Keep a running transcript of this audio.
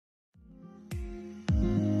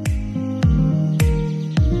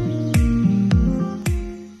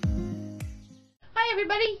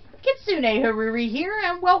everybody, Kitsune Haruri here,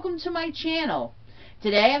 and welcome to my channel.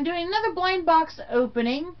 Today I'm doing another blind box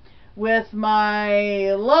opening with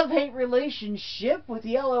my love-hate relationship with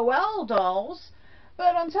the LOL dolls.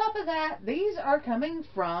 But on top of that, these are coming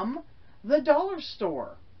from the dollar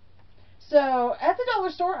store. So at the dollar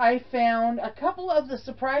store I found a couple of the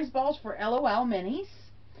surprise balls for LOL minis.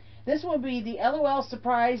 This will be the LOL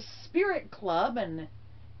Surprise Spirit Club, and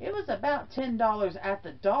it was about $10 at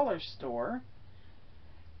the dollar store.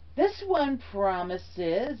 This one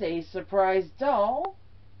promises a surprise doll,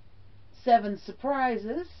 7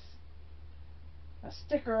 surprises, a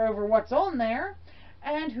sticker over what's on there,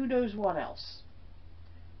 and who knows what else.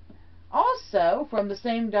 Also, from the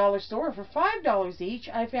same dollar store for $5 each,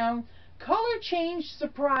 I found Color Change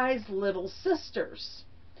Surprise Little Sisters.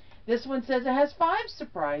 This one says it has 5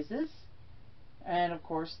 surprises, and of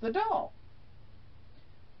course the doll.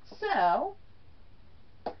 So,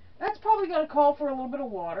 that's probably going to call for a little bit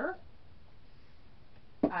of water,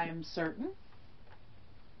 I am certain,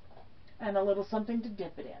 and a little something to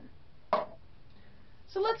dip it in.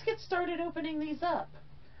 So let's get started opening these up.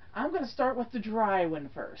 I'm going to start with the dry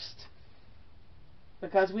one first,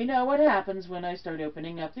 because we know what happens when I start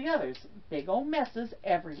opening up the others. Big old messes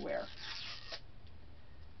everywhere.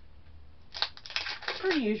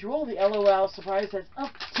 Per usual, the LOL Surprise has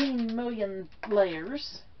umpteen million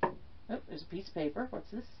layers. Oh, there's a piece of paper.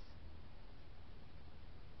 What's this?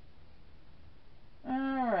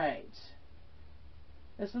 Alright.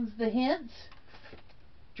 This one's the hint.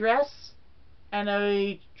 Dress and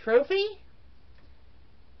a trophy.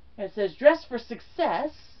 And it says dress for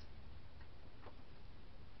success.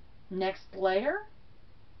 Next layer.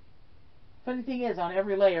 Funny thing is, on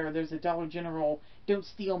every layer there's a Dollar General Don't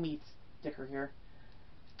Steal Me sticker here.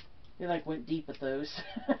 They like went deep with those.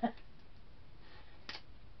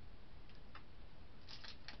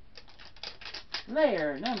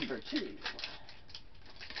 Layer number 2.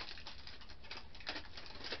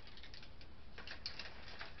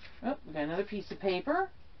 Oh, we got another piece of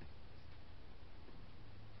paper.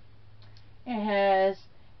 It has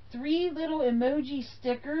 3 little emoji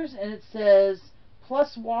stickers, and it says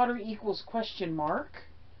plus water equals question mark.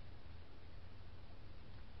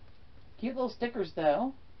 Cute little stickers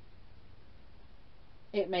though.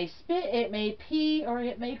 It may spit, it may pee, or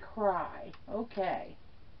it may cry. Okay.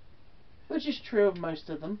 Which is true of most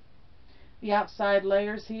of them. The outside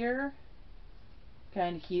layers here,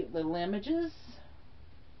 kind of cute little images.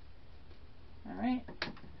 Alright.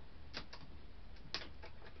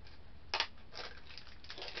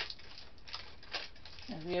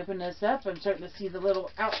 As we open this up, I'm starting to see the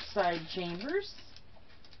little outside chambers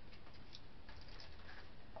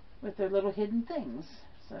with their little hidden things.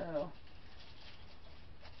 So,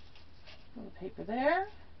 little paper there,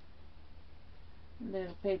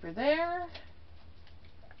 little paper there.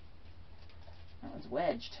 That one's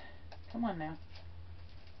wedged. Come on now.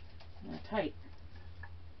 Tight.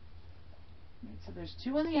 Right, so there's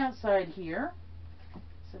 2 on the outside here.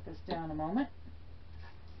 Set this down a moment.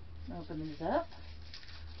 Open these up.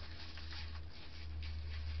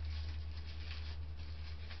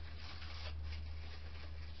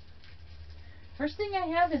 First thing I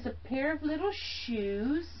have is a pair of little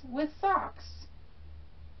shoes with socks.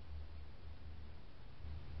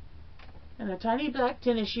 And a tiny black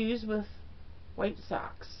tennis shoes with white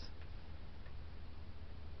socks.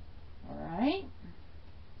 Alright.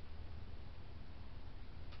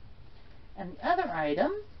 And the other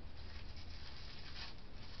item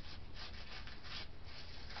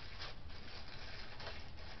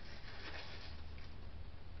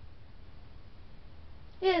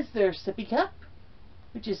is their sippy cup,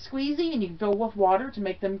 which is squeezy, and you can fill with water to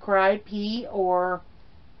make them cry, pee, or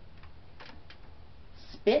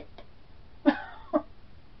spit.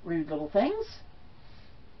 Rude little things.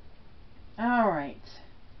 Alright.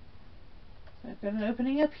 So I've got an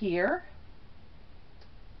opening up here.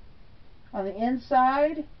 On the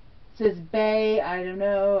inside, it says Bay, I don't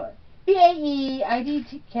know, B-A-E,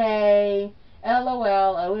 I-D-K,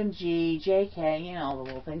 L-O-L, O-M-G, J-K, you know, all the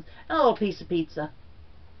little things. And a little piece of pizza.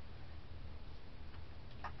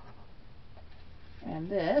 And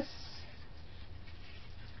this,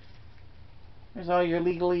 there's all your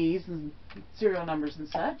legalese and serial numbers and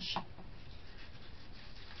such.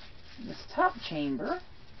 And this top chamber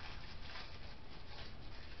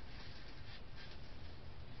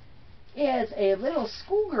is a little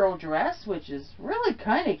schoolgirl dress, which is really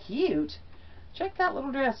kind of cute. Check that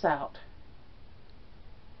little dress out.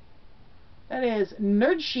 That is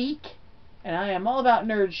nerd chic, and I am all about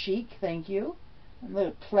nerd chic, thank you. And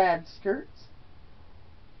little plaid skirts.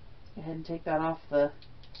 Go ahead and take that off the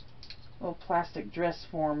little plastic dress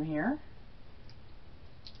form here.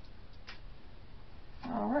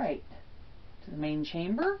 Alright, to the main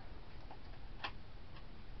chamber.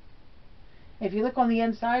 If you look on the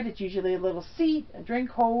inside, it's usually a little seat, a drink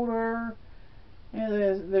holder, you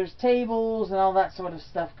know, there's tables and all that sort of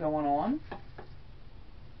stuff going on.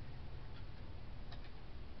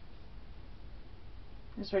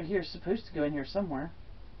 This right here is supposed to go in here somewhere,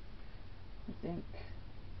 I think.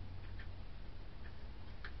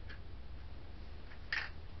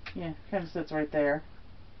 Yeah, kind of sits right there.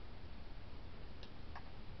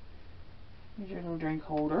 Here's your little drink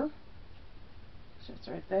holder. Sits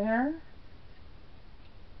right there.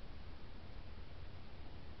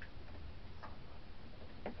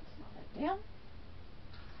 Slide that down.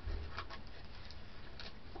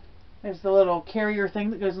 There's the little carrier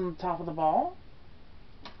thing that goes on the top of the ball.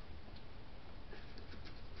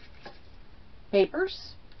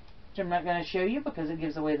 Papers, which I'm not going to show you because it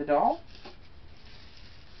gives away the doll.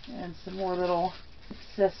 And some more little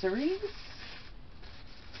accessories.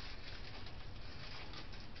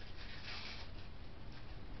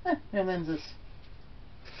 No lenses.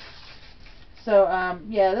 So,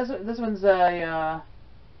 yeah, this one's a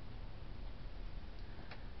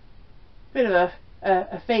bit of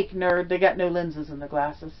a fake nerd. They got no lenses in the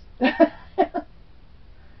glasses.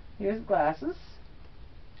 Here's the glasses.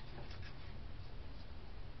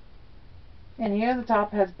 And here the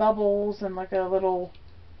top has bubbles and like a little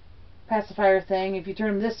pacifier thing. If you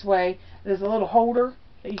turn them this way, there's a little holder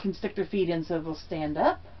that you can stick their feet in so they'll stand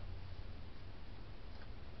up.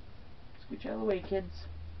 Scooch out of the way, kids.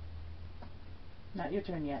 Not your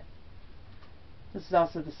turn yet. This is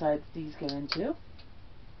also the side that these go into.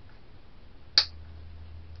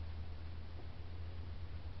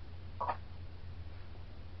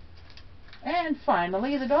 And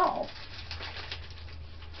finally, the doll.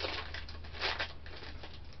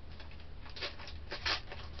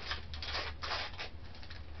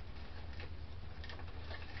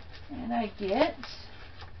 And I get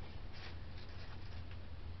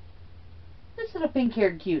this little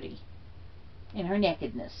pink-haired cutie in her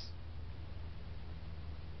nakedness.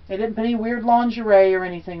 They didn't put any weird lingerie or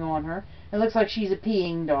anything on her. It looks like she's a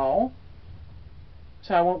peeing doll,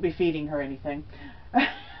 so I won't be feeding her anything. Let's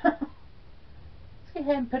go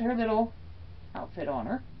ahead and put her little outfit on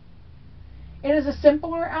her. It is a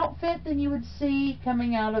simpler outfit than you would see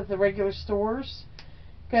coming out of the regular stores.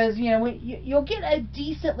 Because, you know, you'll get a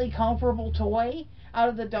decently comparable toy out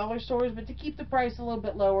of the dollar stores, but to keep the price a little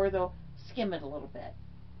bit lower, they'll skim it a little bit.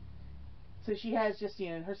 So she has just,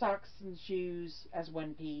 you know, her socks and shoes as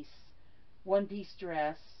one piece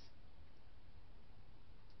dress,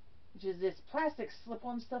 which is this plastic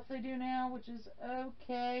slip-on stuff they do now, which is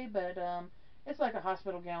okay, but it's like a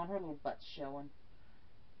hospital gown. Her little butt's showing.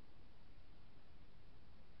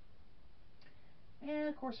 And,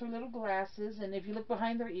 of course, her little glasses. And if you look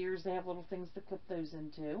behind their ears, they have little things to clip those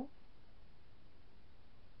into.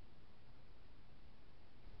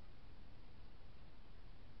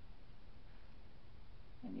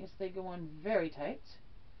 And, yes, they go on very tight.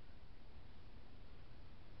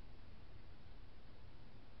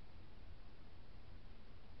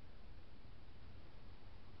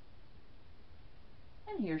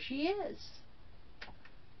 And here she is.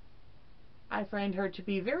 I find her to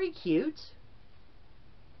be very cute.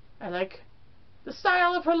 I like the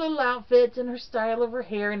style of her little outfit and her style of her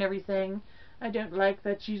hair and everything. I don't like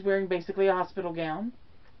that she's wearing basically a hospital gown.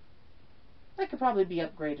 That could probably be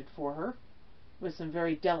upgraded for her with some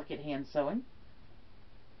very delicate hand sewing.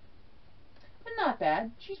 But not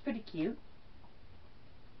bad. She's pretty cute.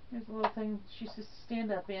 There's a little thing she used to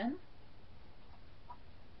stand up in.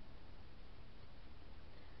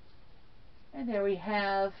 And there we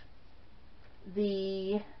have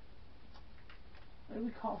the, what do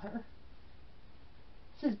we call her?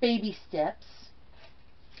 This is Baby Steps.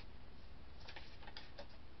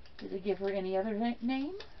 Did they give her any other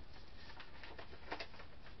name?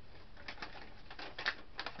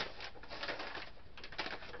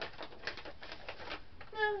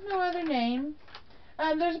 No other name.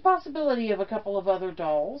 There's a possibility of a couple of other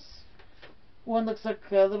dolls. One looks like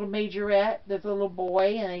a little majorette. There's a little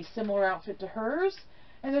boy in a similar outfit to hers.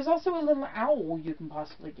 And there's also a little owl you can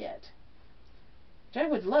possibly get. Which I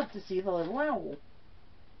would love to see the little owl.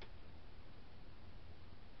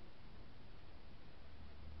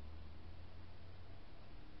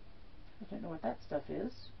 I don't know what that stuff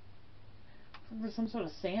is. There's some sort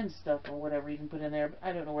of sand stuff or whatever you can put in there, but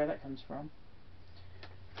I don't know where that comes from.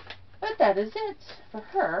 But that is it for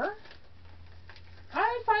her.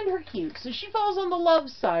 I find her cute. So she falls on the love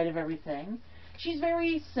side of everything. She's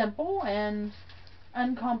very simple and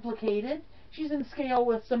uncomplicated. She's in scale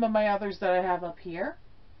with some of my others that I have up here.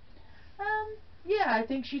 Yeah, I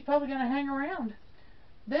think she's probably going to hang around.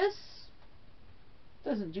 This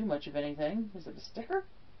doesn't do much of anything. Is it a sticker?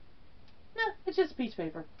 No, it's just a piece of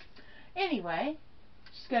paper. Anyway,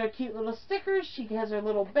 she's got her cute little stickers. She has her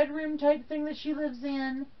little bedroom type thing that she lives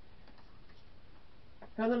in.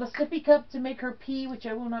 Her little sippy cup to make her pee, which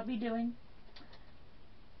I will not be doing.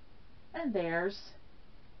 And there's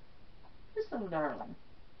this little darling.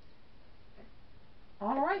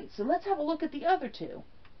 Alright, so let's have a look at the other two.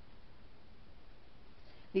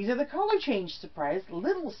 These are the Color Change Surprise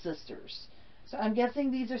Little Sisters. So I'm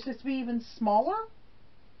guessing these are supposed to be even smaller?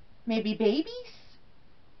 Maybe babies?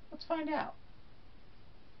 Let's find out.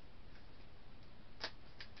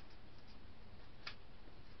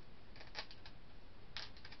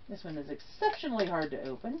 This one is exceptionally hard to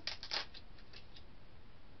open.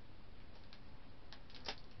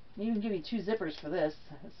 They even give you 2 zippers for this.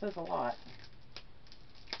 It says a lot.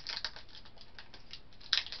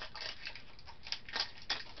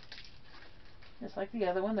 Just like the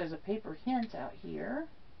other one, there's a paper hint out here.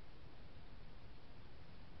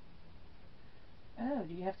 Oh,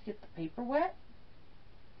 do you have to get the paper wet?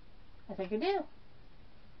 I think I do.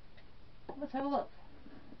 Let's have a look.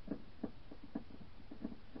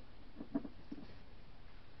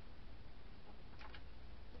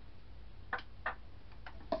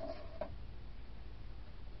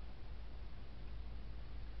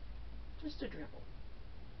 Just a dribble.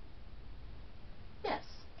 Yes.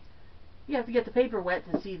 You have to get the paper wet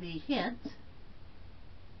to see the hint.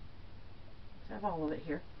 I have all of it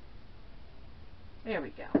here. There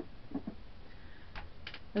we go.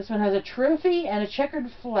 This one has a trophy and a checkered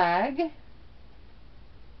flag. Right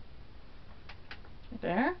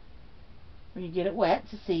there. When you get it wet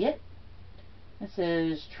to see it. It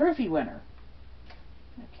says trophy winner.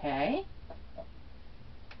 Okay.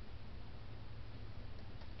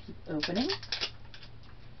 Keep opening.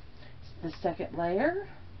 It's the second layer.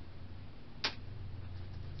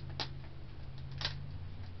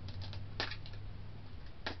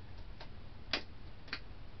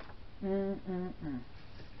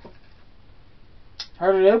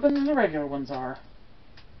 Harder to open than the regular ones are.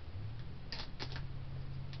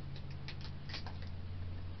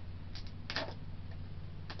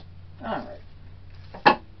 Alright.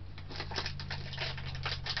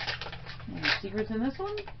 Any secrets in this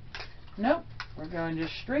one? Nope. We're going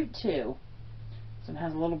just straight to. This one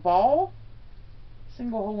has a little ball.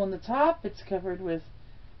 Single hole in the top. It's covered with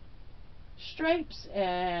stripes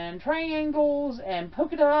and triangles and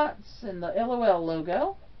polka dots and the LOL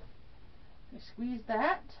logo. You squeeze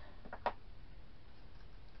that.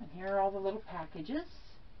 And here are all the little packages.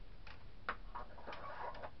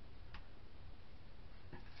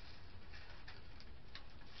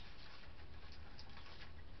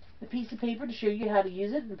 The piece of paper to show you how to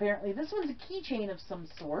use it. And apparently this one's a keychain of some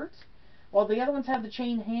sort. While the other ones have the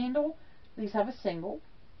chain handle, these have a single.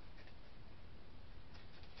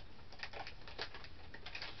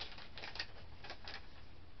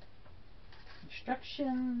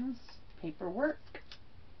 Instructions, paperwork.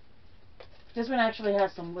 This one actually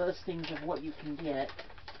has some listings of what you can get.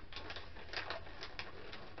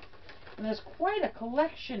 And there's quite a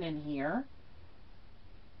collection in here.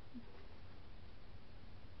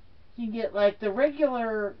 You can get like the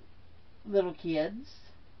regular little kids,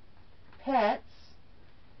 pets,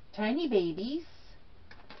 tiny babies.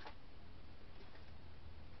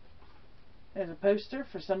 There's a poster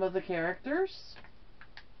for some of the characters.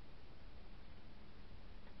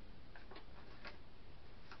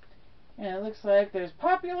 And it looks like there's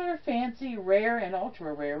popular, fancy, rare, and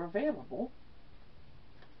ultra rare available.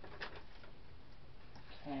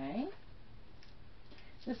 Okay.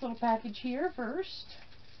 This little package here first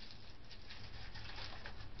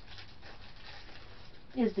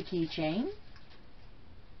is the keychain,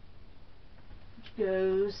 which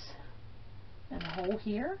goes in the hole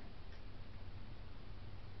here,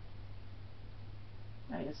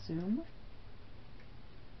 I assume.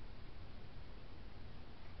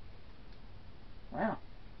 Wow,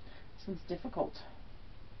 this one's difficult.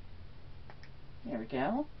 There we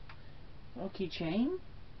go. Little keychain.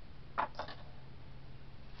 Got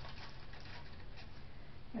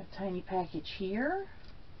a tiny package here.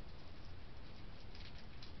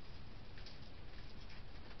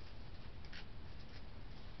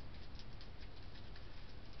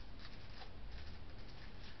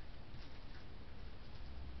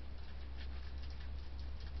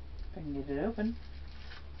 If I can get it open.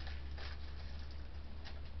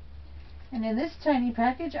 And in this tiny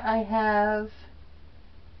package I have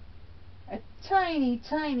a tiny,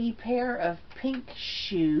 tiny pair of pink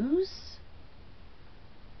shoes.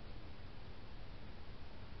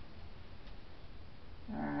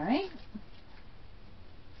 Alright.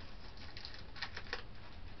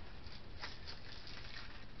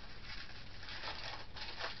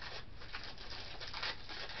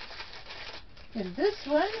 In this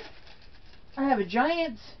one, I have a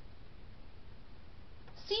giant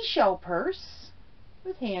seashell purse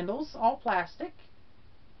with handles, all plastic.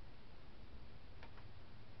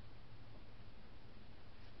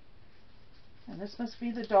 And this must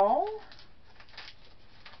be the doll.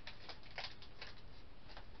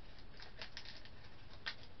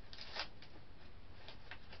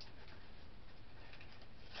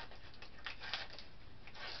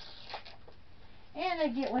 And I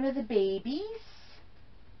get one of the babies.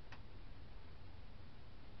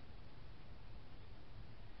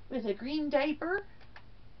 With a green diaper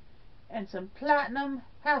and some platinum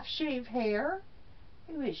half-shaved hair.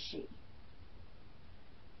 Who is she?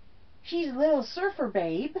 She's a little surfer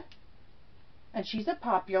babe, and she's a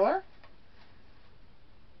popular.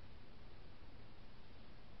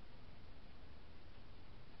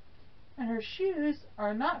 And her shoes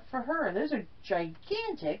are not for her. Those are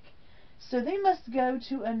gigantic, so they must go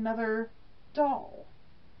to another doll.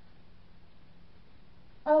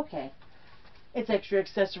 Okay. It's extra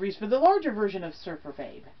accessories for the larger version of Surfer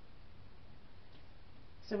Babe.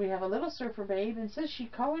 So we have a little Surfer Babe, and it says she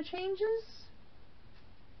color changes.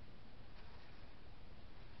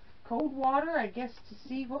 Cold water, I guess, to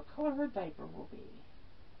see what color her diaper will be.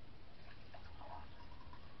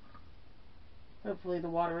 Hopefully the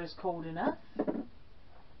water is cold enough.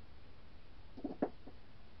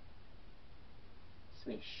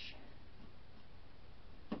 Swish.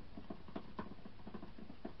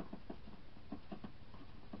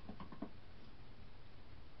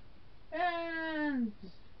 And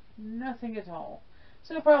nothing at all.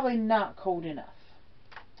 So probably not cold enough.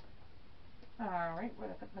 Alright,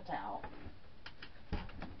 where'd I put my towel?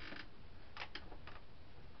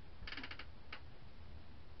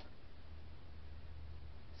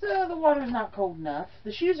 So the water's not cold enough.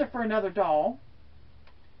 The shoes are for another doll.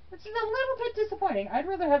 Which is a little bit disappointing. I'd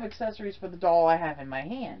rather have accessories for the doll I have in my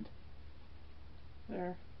hand.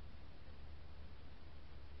 There.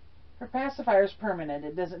 Her pacifier is permanent.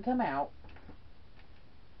 It doesn't come out.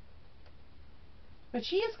 But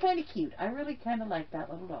she is kind of cute. I really kind of like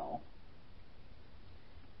that little doll.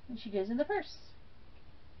 And she goes in the purse.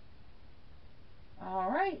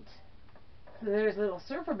 Alright. So there's little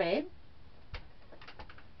Surfer Babe.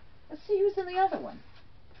 Let's see who's in the other one.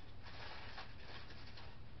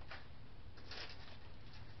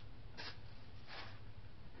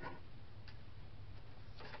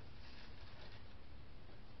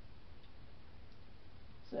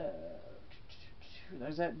 So,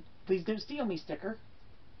 there's that "Please Don't Steal Me" sticker.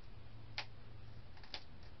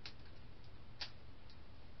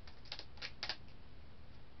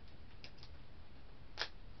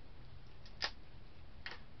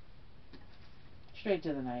 Straight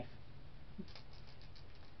to the knife.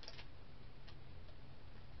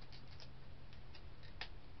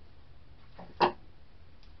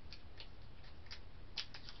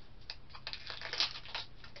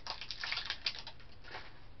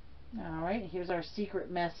 Alright, here's our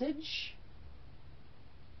secret message.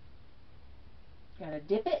 Gotta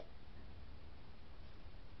dip it.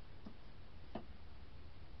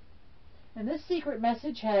 And this secret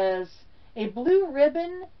message has a blue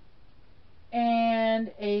ribbon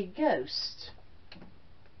and a ghost.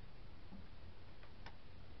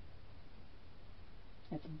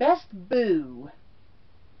 It's Best Boo.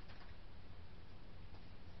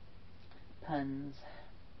 Puns.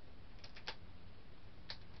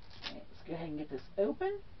 Okay, let's go ahead and get this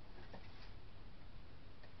open.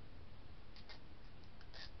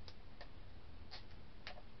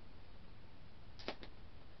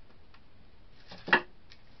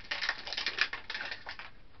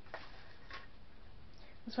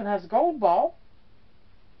 This one has a gold ball.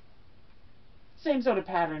 Same sort of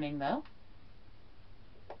patterning though.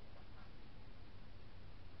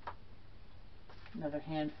 Another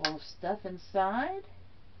handful of stuff inside.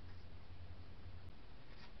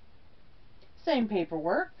 Same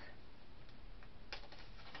paperwork.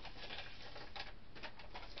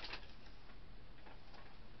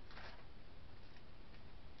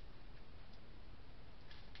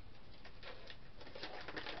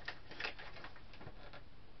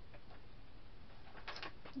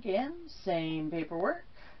 Again, same paperwork.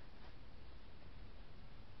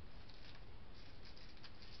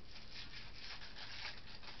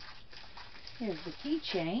 Here's the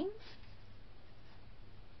keychain.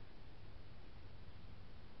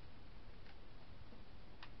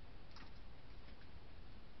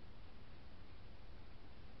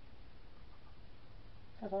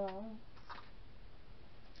 Ta-da.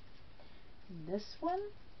 This one.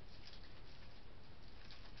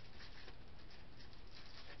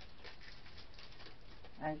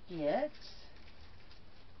 I get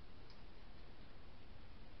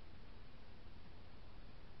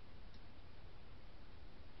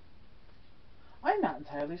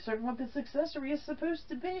fairly certain what this accessory is supposed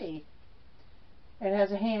to be. It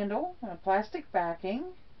has a handle, a plastic backing,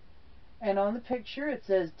 and on the picture it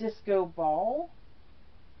says disco ball,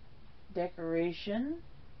 decoration.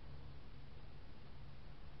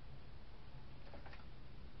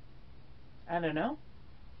 I don't know.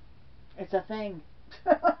 It's a thing.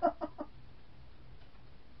 Alright.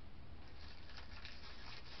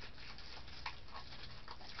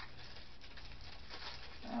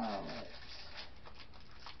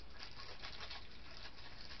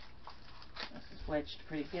 This is wedged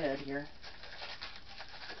pretty good here.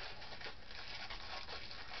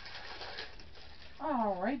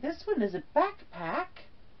 Alright, this one is a backpack.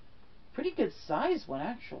 Pretty good size one,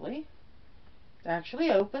 actually. It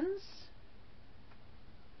actually opens.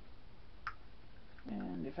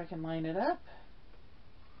 And if I can line it up,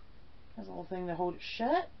 has a little thing to hold it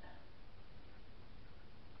shut.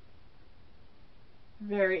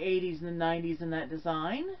 Very 80s and 90s in that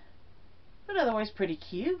design, but otherwise pretty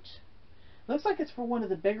cute. Looks like it's for one of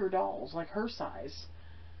the bigger dolls, like her size.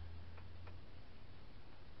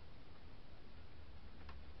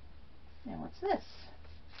 And what's this?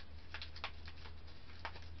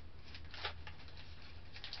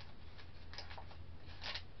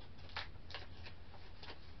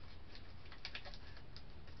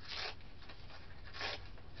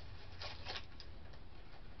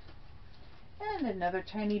 And another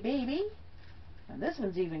tiny baby. And this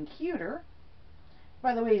one's even cuter.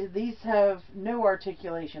 By the way, these have no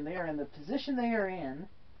articulation. They are in the position they are in.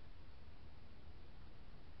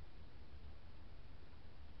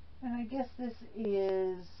 And I guess this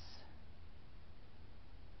is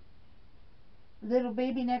Little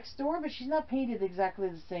Baby Next Door, but she's not painted exactly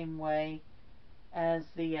the same way as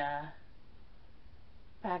the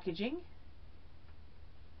packaging.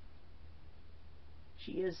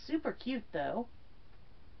 She is super cute, though.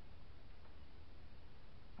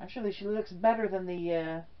 Actually, she looks better than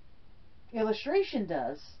the illustration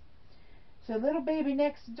does. So, Little Baby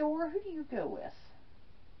Next Door, who do you go with?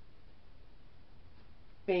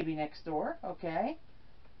 Baby Next Door, okay.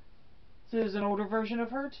 So there's an older version of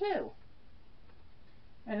her, too.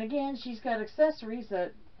 And again, she's got accessories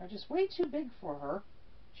that are just way too big for her.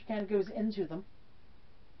 She kind of goes into them.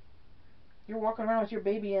 You're walking around with your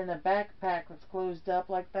baby in a backpack that's closed up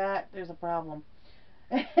like that, there's a problem.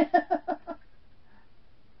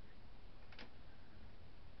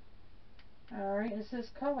 Alright, it says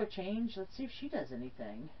color change. Let's see if she does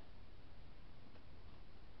anything.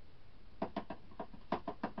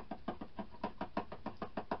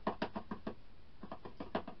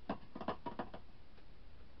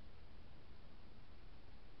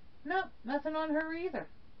 Nope, nothing on her either.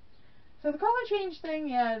 So the color change thing,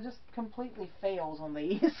 yeah, just completely fails on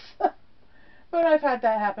these. But I've had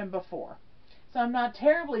that happen before. So I'm not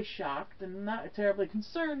terribly shocked and not terribly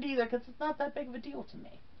concerned either, because it's not that big of a deal to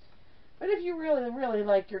me. But if you really, really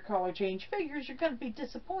like your color change figures, you're going to be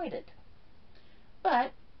disappointed.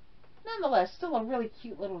 But nonetheless, still a really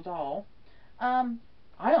cute little doll. I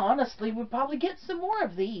honestly would probably get some more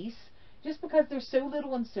of these, just because they're so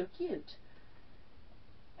little and so cute.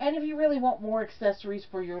 And if you really want more accessories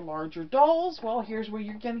for your larger dolls, well, here's where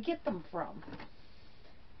you're going to get them from.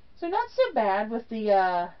 So not so bad with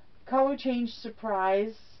the color change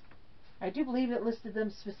surprise. I do believe it listed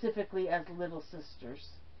them specifically as Little Sisters,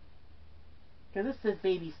 because it says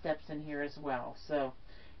Baby Steps in here as well. So,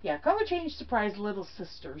 yeah, color change surprise Little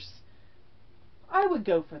Sisters. I would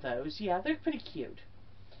go for those. Yeah, they're pretty cute.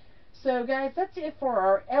 So, guys, that's it for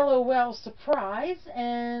our LOL surprise,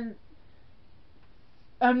 and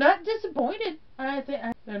I'm not disappointed. I think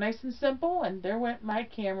they're nice and simple, and there went my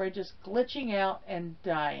camera just glitching out and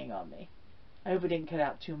dying on me. I hope it didn't cut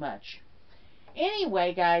out too much.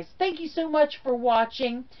 Anyway, guys, thank you so much for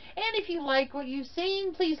watching. And if you like what you've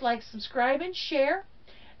seen, please like, subscribe, and share.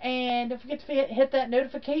 And don't forget to hit that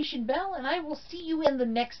notification bell, and I will see you in the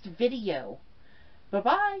next video.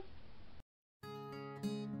 Bye-bye.